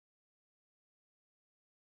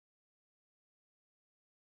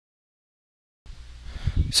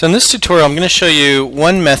So in this tutorial I'm going to show you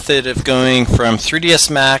one method of going from 3ds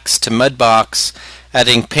Max to Mudbox,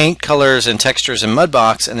 adding paint, colors, and textures in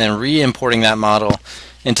Mudbox, and then re-importing that model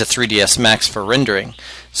into 3ds Max for rendering.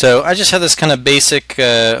 So I just have this kind of basic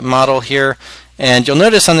model here, and you'll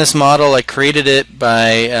notice on this model I created it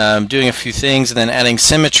by doing a few things and then adding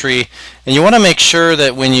symmetry. And you want to make sure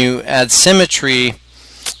that when you add symmetry,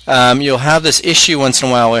 you'll have this issue once in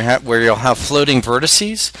a while where you'll have floating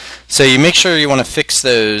vertices. So you make sure you want to fix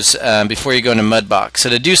those before you go into Mudbox. So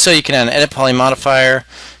to do so, you can add an Edit Poly Modifier,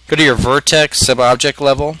 go to your Vertex sub-object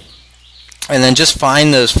level, and then just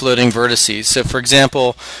find those floating vertices. So for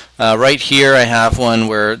example, right here I have one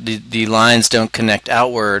where the lines don't connect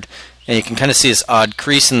outward, and you can kind of see this odd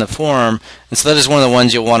crease in the form, and so that is one of the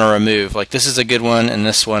ones you'll want to remove. Like this is a good one and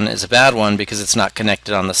this one is a bad one because it's not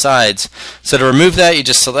connected on the sides. So to remove that, you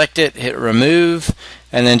just select it, hit remove,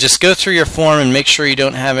 and then just go through your form and make sure you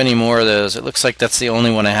don't have any more of those. It looks like that's the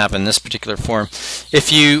only one I have in this particular form.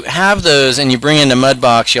 If you have those and you bring into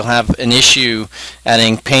Mudbox, you'll have an issue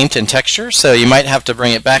adding paint and texture, so you might have to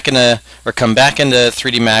bring it back into, or come back into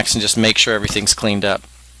 3D Max and just make sure everything's cleaned up.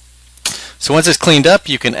 So once it's cleaned up,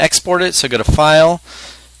 you can export it. So go to File,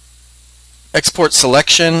 Export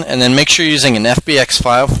Selection, and then make sure you're using an FBX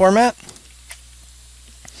file format.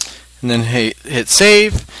 And then hit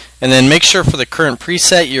Save, and then make sure for the current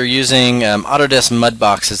preset you're using Autodesk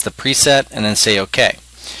Mudbox as the preset, and then say OK.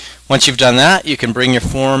 Once you've done that, you can bring your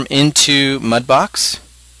form into Mudbox.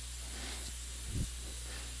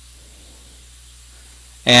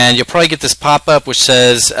 And you'll probably get this pop-up which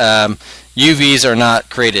says UVs are not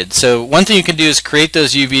created. So one thing you can do is create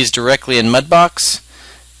those UVs directly in Mudbox.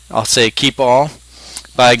 I'll say keep all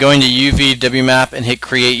by going to UV WMap and hit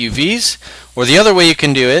create UVs. Or the other way you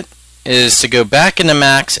can do it is to go back into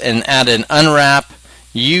Max and add an unwrap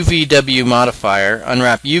UVW modifier,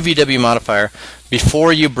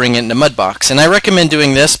 before you bring it into Mudbox. And I recommend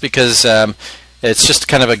doing this because it's just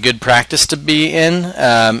kind of a good practice to be in,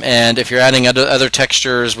 and if you're adding other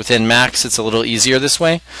textures within Max, it's a little easier this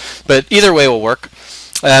way. But either way will work.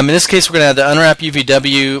 In this case, we're going to add the unwrap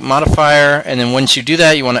UVW modifier, and then once you do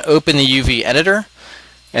that, you want to open the UV editor.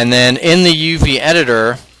 And then in the UV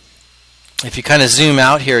editor, if you kind of zoom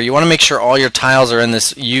out here, you want to make sure all your tiles are in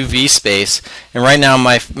this UV space. And right now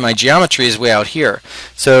my geometry is way out here.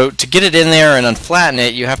 So to get it in there and unflatten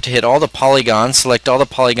it, you have to hit all the polygons, select all the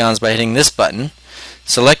polygons by hitting this button,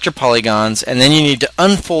 select your polygons, and then you need to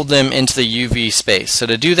unfold them into the UV space. So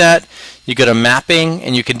to do that, you go to Mapping,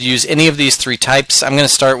 and you can use any of these three types. I'm going to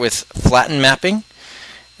start with Flatten Mapping,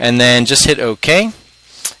 and then just hit OK.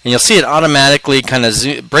 And you'll see it automatically kind of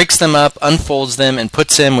breaks them up, unfolds them, and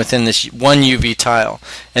puts them within this one UV tile.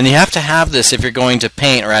 And you have to have this if you're going to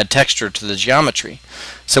paint or add texture to the geometry.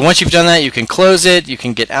 So once you've done that, you can close it, you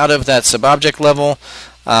can get out of that sub-object level,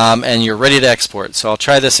 and you're ready to export. So I'll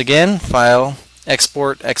try this again. File,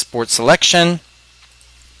 Export, Export Selection.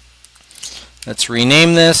 Let's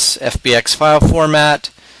rename this FBX file format.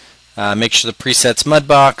 Make sure the preset's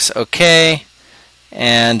Mudbox. OK.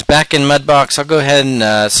 And back in Mudbox, I'll go ahead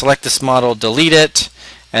and select this model, delete it,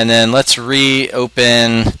 and then let's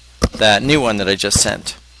reopen that new one that I just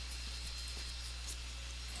sent.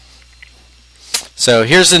 So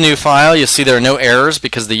here's the new file. You'll see there are no errors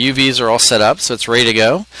because the UVs are all set up, so it's ready to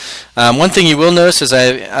go. One thing you will notice is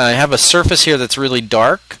I have a surface here that's really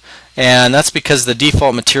dark, and that's because the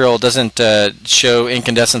default material doesn't show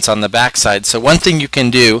incandescence on the backside. So one thing you can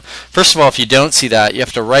do, first of all, if you don't see that, you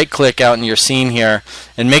have to right click out in your scene here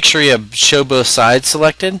and make sure you have show both sides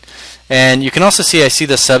selected. And you can also see I see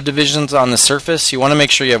the subdivisions on the surface. You want to make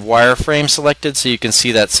sure you have wireframe selected so you can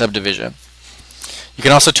see that subdivision. You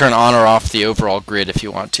can also turn on or off the overall grid if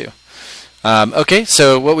you want to. Okay,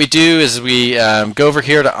 so what we do is we go over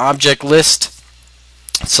here to Object List,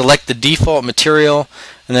 select the default material,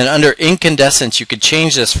 and then under incandescence you could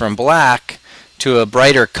change this from black to a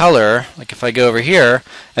brighter color, like if I go over here,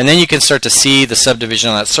 and then you can start to see the subdivision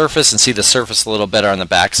on that surface and see the surface a little better on the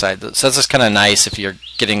backside. So that's just kind of nice if you're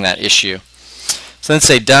getting that issue. So then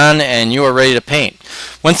say done, and you are ready to paint.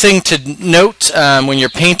 One thing to note when you're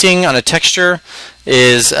painting on a texture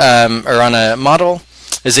is, or on a model,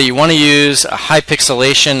 is that you want to use a high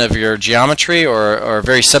pixelation of your geometry or a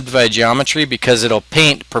very subdivided geometry because it'll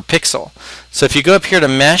paint per pixel. So if you go up here to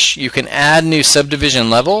Mesh, you can add new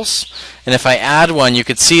subdivision levels, and if I add one, you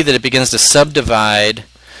could see that it begins to subdivide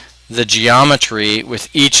the geometry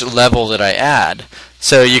with each level that I add.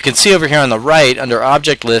 So you can see over here on the right under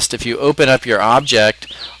Object List, if you open up your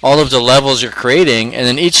object, all of the levels you're creating, and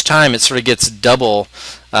then each time it sort of gets double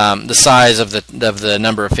the size of the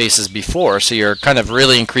number of faces before. So you're kind of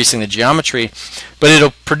really increasing the geometry, but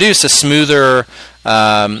it'll produce a smoother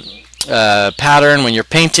pattern when you're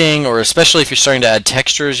painting, or especially if you're starting to add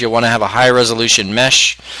textures. You'll want to have a high resolution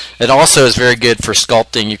mesh. It also is very good for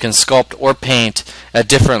sculpting. You can sculpt or paint at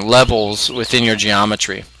different levels within your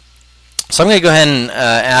geometry. So I'm going to go ahead and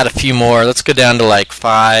add a few more. Let's go down to like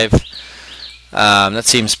 5. That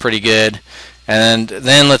seems pretty good. And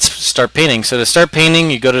then let's start painting. So to start painting,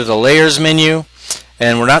 you go to the Layers menu,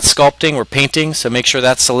 and we're not sculpting, we're painting, so make sure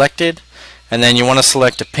that's selected. And then you want to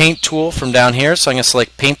select a paint tool from down here. So I'm going to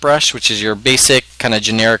select Paintbrush, which is your basic kind of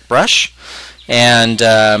generic brush. And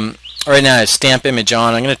right now I have Stamp Image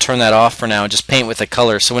on. I'm going to turn that off for now and just paint with a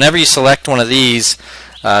color. So whenever you select one of these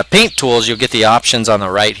paint tools, you'll get the options on the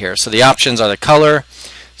right here. So the options are the color.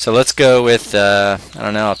 So let's go with, I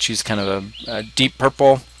don't know, I'll choose kind of a deep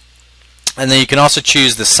purple. And then you can also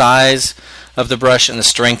choose the size of the brush and the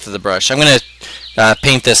strength of the brush. I'm going to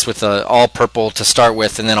paint this with all purple to start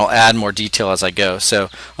with, and then I'll add more detail as I go. So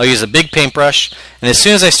I'll use a big paintbrush, and as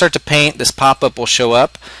soon as I start to paint, this pop-up will show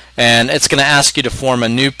up, and it's going to ask you to form a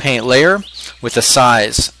new paint layer with a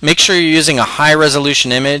size. Make sure you're using a high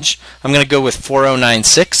resolution image. I'm going to go with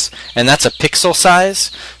 4096, and that's a pixel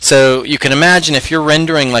size. So you can imagine if you're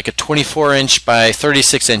rendering like a 24-inch by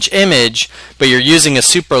 36-inch image, but you're using a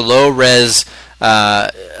super low res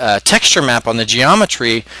texture map on the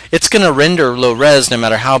geometry, it's going to render low res no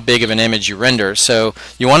matter how big of an image you render. So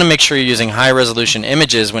you want to make sure you're using high resolution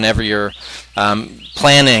images whenever you're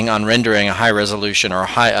planning on rendering a high resolution or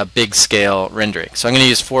a big scale rendering. So I'm going to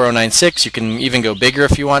use 4096. You can even go bigger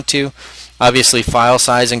if you want to. Obviously file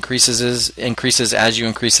size increases as you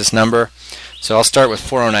increase this number. So I'll start with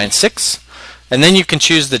 4096. And then you can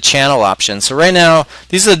choose the channel option. So right now,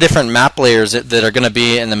 these are the different map layers that are going to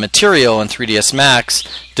be in the material in 3ds Max.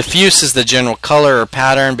 Diffuse is the general color or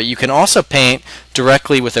pattern, but you can also paint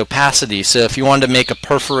directly with opacity. So if you wanted to make a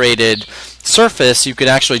perforated surface, you could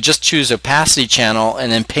actually just choose opacity channel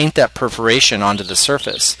and then paint that perforation onto the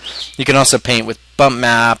surface. You can also paint with bump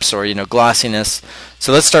maps or glossiness.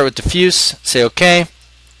 So let's start with diffuse, say OK,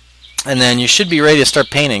 and then you should be ready to start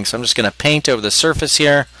painting. So I'm just going to paint over the surface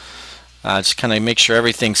here. Just kind of make sure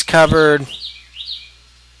everything's covered,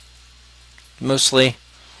 mostly.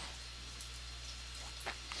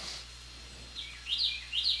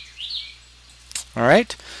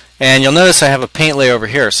 Alright, and you'll notice I have a paint layer over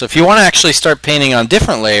here. So if you want to actually start painting on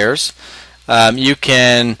different layers, you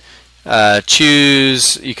can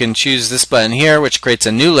choose this button here, which creates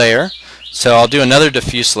a new layer. So I'll do another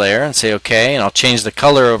diffuse layer and say OK, and I'll change the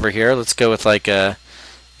color over here. Let's go with like a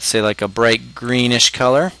bright greenish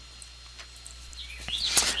color.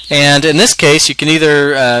 And in this case, you can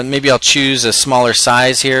either, maybe I'll choose a smaller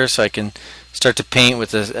size here so I can start to paint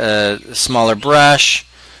with a smaller brush.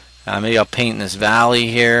 Maybe I'll paint in this valley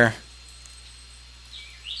here.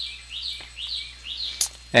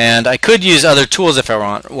 And I could use other tools if I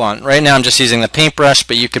want. Right now I'm just using the paintbrush,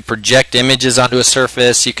 but you could project images onto a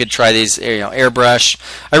surface. You could try these airbrush.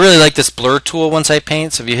 I really like this blur tool once I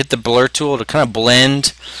paint. So if you hit the blur tool, it'll kind of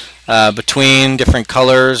blend between different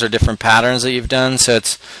colors or different patterns that you've done. So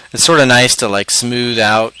it's sort of nice to like smooth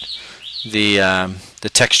out the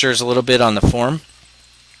textures a little bit on the form.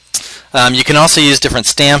 You can also use different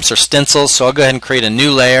stamps or stencils. So I'll go ahead and create a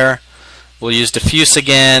new layer. We'll use diffuse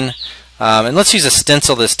again. And let's use a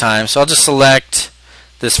stencil this time. So I'll just select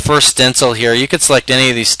this first stencil here. You could select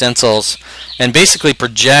any of these stencils and basically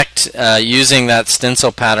project using that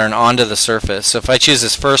stencil pattern onto the surface. So if I choose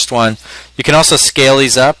this first one, you can also scale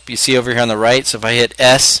these up. You see over here on the right, so if I hit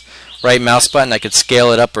S, right mouse button, I could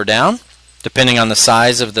scale it up or down depending on the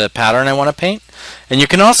size of the pattern I want to paint. And you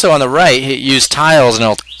can also on the right use tiles, and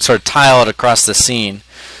it'll sort of tile it across the scene.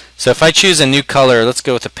 So if I choose a new color, let's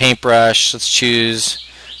go with a paintbrush. Let's choose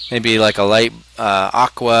maybe like a light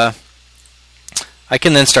aqua. I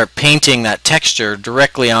can then start painting that texture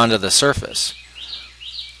directly onto the surface.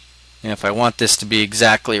 And if I want this to be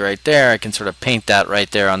exactly right there, I can sort of paint that right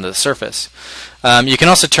there onto the surface. You can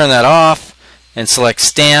also turn that off and select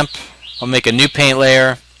Stamp. I'll make a new paint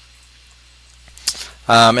layer.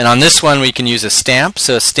 And on this one we can use a stamp.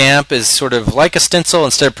 So a stamp is sort of like a stencil.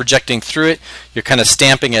 Instead of projecting through it, you're kind of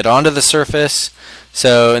stamping it onto the surface.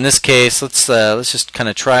 So in this case, let's just kind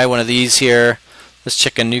of try one of these here. Let's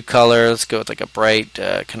check a new color. Let's go with like a bright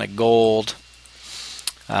kind of gold.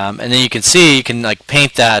 And then you can see you can like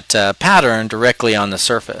paint that pattern directly on the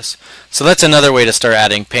surface. So that's another way to start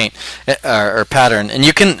adding paint or pattern. And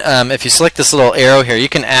you can, if you select this little arrow here, you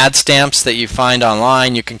can add stamps that you find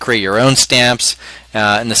online. You can create your own stamps,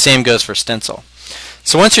 and the same goes for stencil.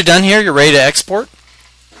 So once you're done here, you're ready to export.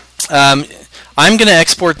 I'm going to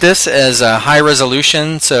export this as a high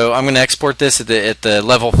resolution, so I'm going to export this at the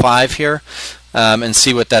level 5 here and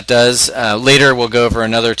see what that does. Later we'll go over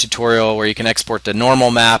another tutorial where you can export the normal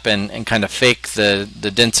map and kind of fake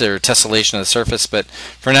the density or tessellation of the surface, but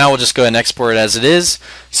for now we'll just go ahead and export it as it is.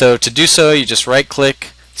 So to do so, you just right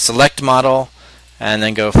click, select model, and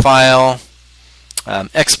then go File,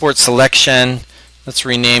 Export Selection. Let's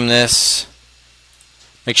rename this.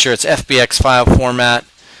 Make sure it's FBX file format.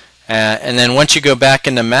 And then once you go back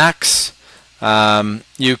into Max,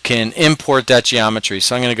 you can import that geometry.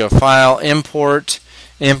 So I'm going to go File, Import,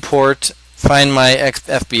 find my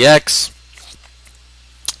FBX.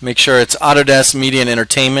 Make sure it's Autodesk Media and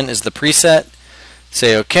Entertainment is the preset.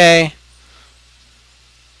 Say OK.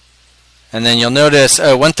 And then you'll notice,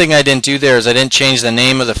 one thing I didn't do there is I didn't change the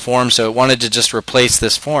name of the form, so it wanted to just replace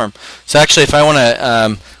this form. So actually if I want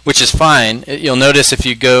to, which is fine, you'll notice if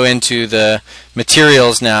you go into the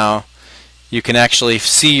materials now, you can actually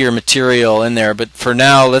see your material in there. But for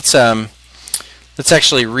now, let's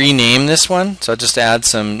actually rename this one. So I'll just add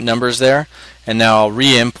some numbers there, and now I'll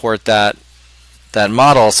re-import that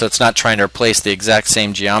model so it's not trying to replace the exact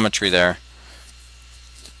same geometry there.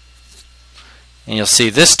 And you'll see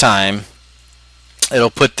this time it'll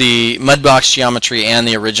put the Mudbox geometry and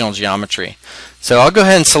the original geometry. So I'll go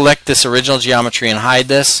ahead and select this original geometry and hide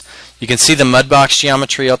this. You can see the Mudbox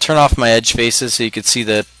geometry. I'll turn off my edge faces so you can see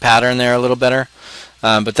the pattern there a little better.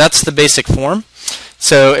 But that's the basic form.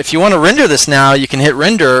 So if you want to render this now, you can hit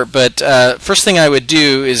render, but first thing I would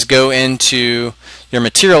do is go into your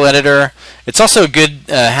material editor. It's also a good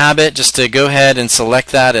habit just to go ahead and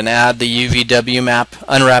select that and add the UVW map,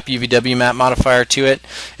 unwrap UVW map modifier to it.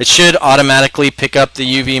 It should automatically pick up the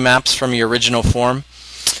UV maps from your original form,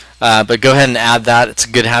 but go ahead and add that. It's a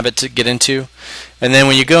good habit to get into. And then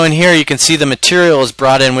when you go in here, you can see the material is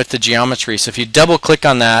brought in with the geometry. So if you double click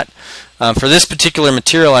on that, for this particular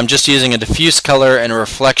material I'm just using a diffuse color and a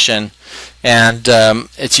reflection, and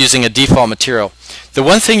it's using a default material. The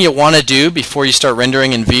one thing you want to do before you start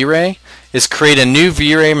rendering in VRay is create a new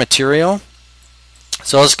VRay material.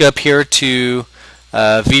 So let's go up here to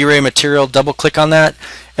VRay material, double click on that,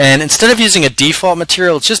 and instead of using a default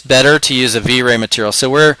material, it's just better to use a VRay material. So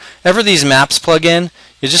wherever these maps plug in,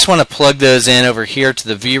 you just want to plug those in over here to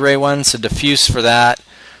the VRay one. So diffuse for that,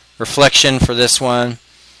 reflection for this one,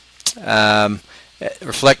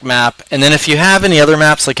 reflect map, and then if you have any other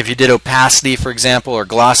maps, like if you did opacity for example or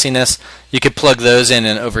glossiness, you could plug those in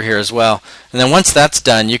and over here as well. And then once that's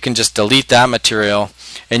done, you can just delete that material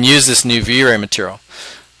and use this new VRay material.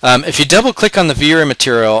 If you double click on the VRay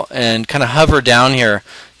material and kind of hover down here,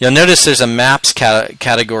 you'll notice there's a maps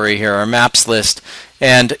category here, or maps list,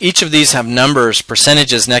 and each of these have numbers,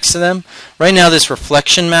 percentages next to them. Right now this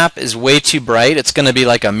reflection map is way too bright. It's going to be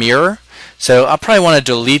like a mirror. So I'll probably want to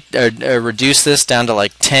delete or reduce this down to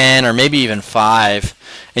like 10 or maybe even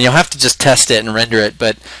 5, and you'll have to just test it and render it.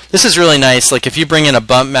 But this is really nice. Like if you bring in a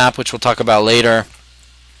bump map, which we'll talk about later,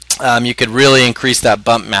 you could really increase that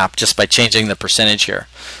bump map just by changing the percentage here.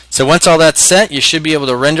 So once all that's set, you should be able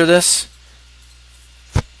to render this.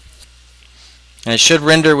 And it should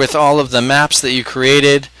render with all of the maps that you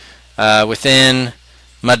created within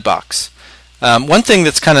Mudbox. One thing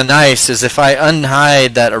that's kind of nice is if I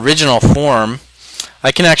unhide that original form,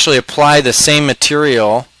 I can actually apply the same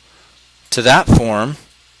material to that form.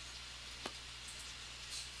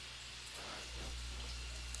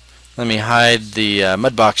 Let me hide the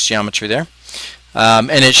Mudbox geometry there. And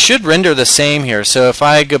it should render the same here. So if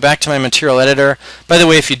I go back to my material editor, by the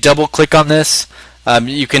way, if you double click on this,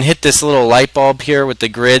 you can hit this little light bulb here with the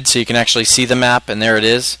grid so you can actually see the map, and there it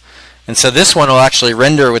is. And so this one will actually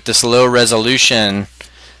render with this low resolution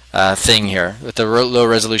thing here, with the low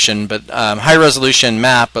resolution, but high resolution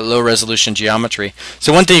map, but low resolution geometry.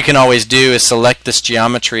 So one thing you can always do is select this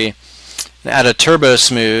geometry and add a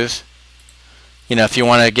Turbosmooth, you know, if you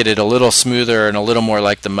want to get it a little smoother and a little more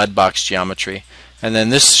like the Mudbox geometry. And then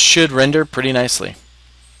this should render pretty nicely.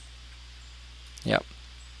 Yep.